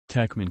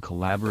Techman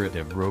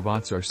Collaborative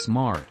robots are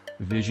smart,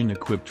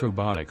 vision-equipped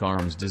robotic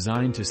arms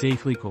designed to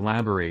safely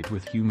collaborate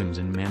with humans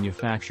in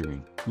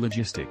manufacturing,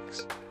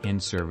 logistics,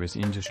 and service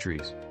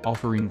industries,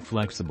 offering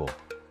flexible,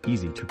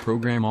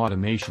 easy-to-program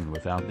automation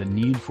without the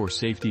need for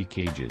safety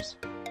cages.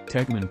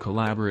 Techman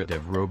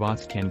Collaborative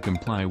robots can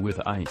comply with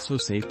ISO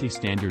safety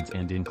standards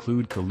and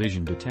include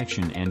collision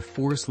detection and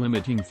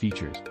force-limiting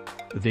features.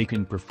 They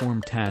can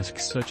perform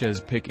tasks such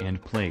as pick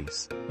and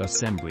place,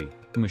 assembly,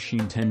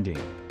 machine tending,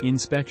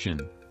 inspection,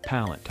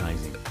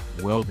 palletizing,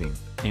 welding,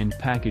 and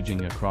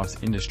packaging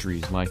across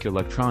industries like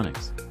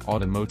electronics,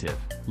 automotive,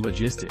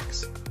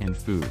 logistics, and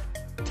food.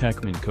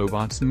 Techman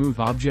Cobots move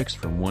objects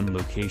from one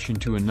location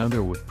to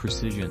another with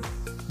precision.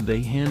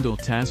 They handle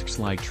tasks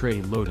like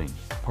tray loading,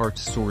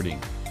 parts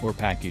sorting, or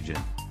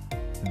packaging.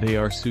 They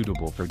are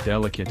suitable for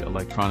delicate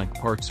electronic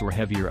parts or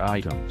heavier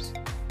items.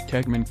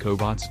 Techman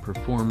Cobots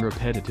perform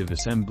repetitive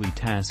assembly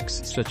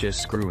tasks such as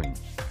screwing,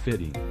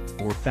 fitting,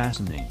 or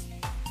fastening.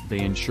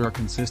 They ensure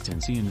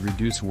consistency and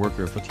reduce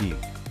worker fatigue.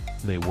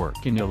 They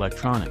work in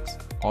electronics,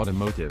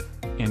 automotive,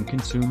 and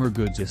consumer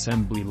goods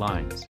assembly lines.